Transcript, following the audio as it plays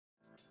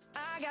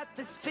got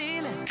this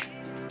feeling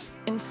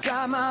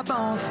inside my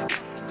bones.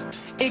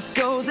 It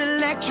goes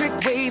electric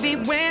wavy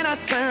when I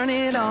turn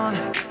it on.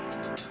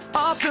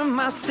 Off from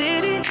my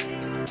city,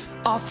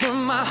 off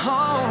from my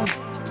home.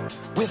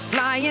 We're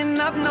flying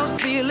up, no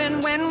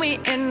ceiling when we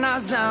in our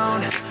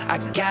zone. I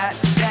got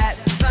that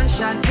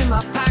sunshine in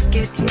my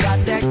pocket,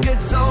 got that good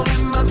soul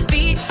in my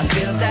feet. I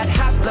feel that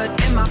hot blood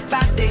in my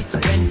body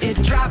when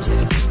it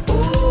drops.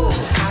 Ooh,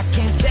 I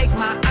can't take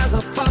my eyes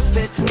off of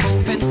it,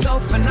 moving so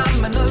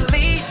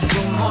phenomenally.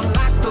 You're more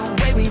like the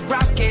way we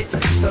rock it,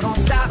 so don't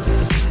stop.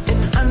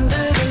 And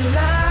under the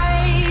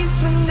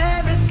lights when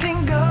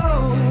everything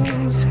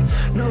goes,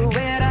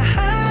 nowhere to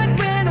hide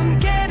when I'm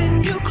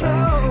getting you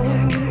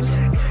close.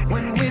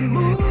 When we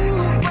move,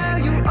 well,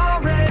 you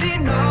already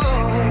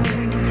know.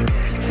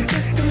 So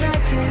just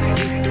imagine.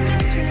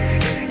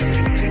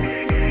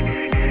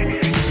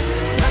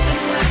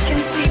 Nothing I can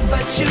see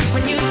but you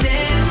when you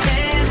dance,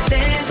 dance,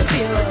 dance.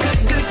 Feel good,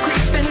 good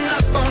creeping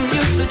up on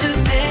you. So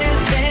just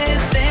dance,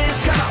 dance,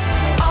 dance. Come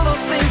on. All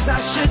those things I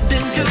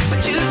shouldn't do,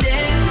 but you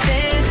dance,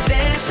 dance,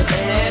 dance.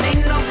 And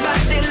ain't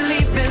nobody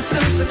leaving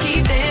soon, so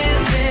keep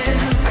dancing.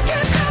 I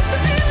can't stop the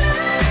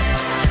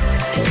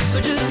feeling.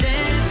 So just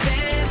dance,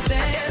 dance,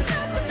 dance.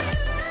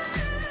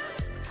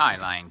 Hi,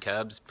 Lion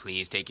Cubs.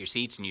 Please take your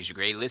seats and use your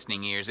great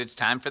listening ears. It's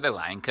time for the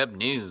Lion Cub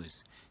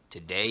News.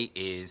 Today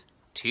is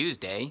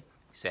Tuesday,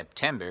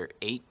 September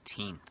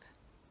 18th.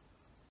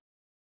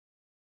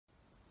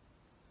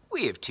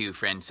 We have two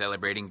friends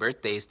celebrating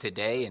birthdays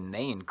today, and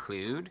they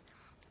include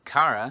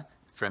Cara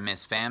from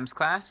Miss Fam's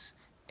class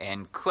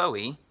and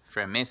Chloe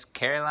from Miss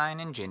Caroline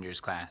and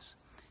Ginger's class.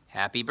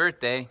 Happy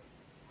birthday!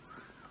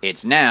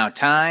 It's now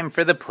time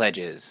for the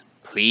pledges.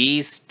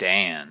 Please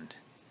stand.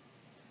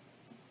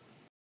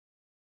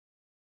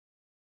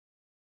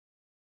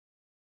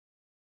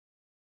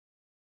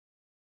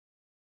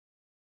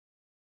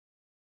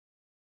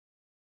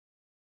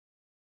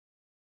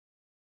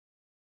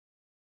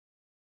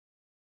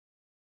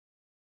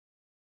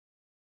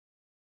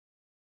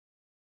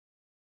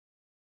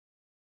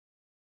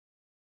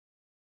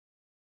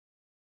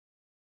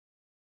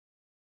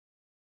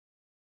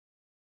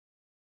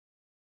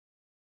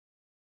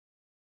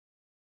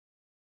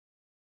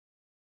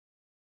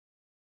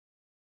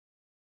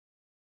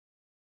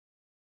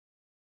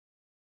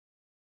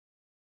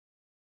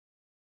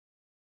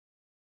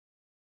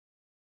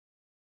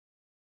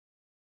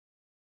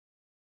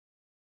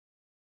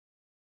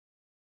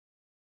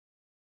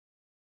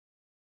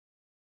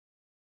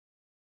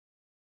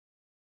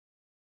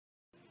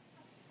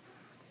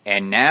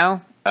 And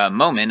now, a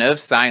moment of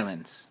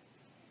silence.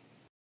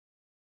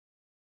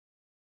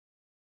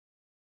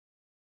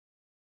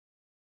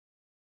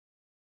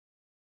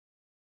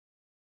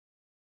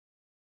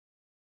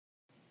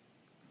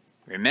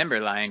 Remember,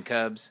 Lion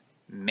Cubs,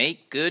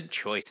 make good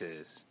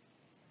choices.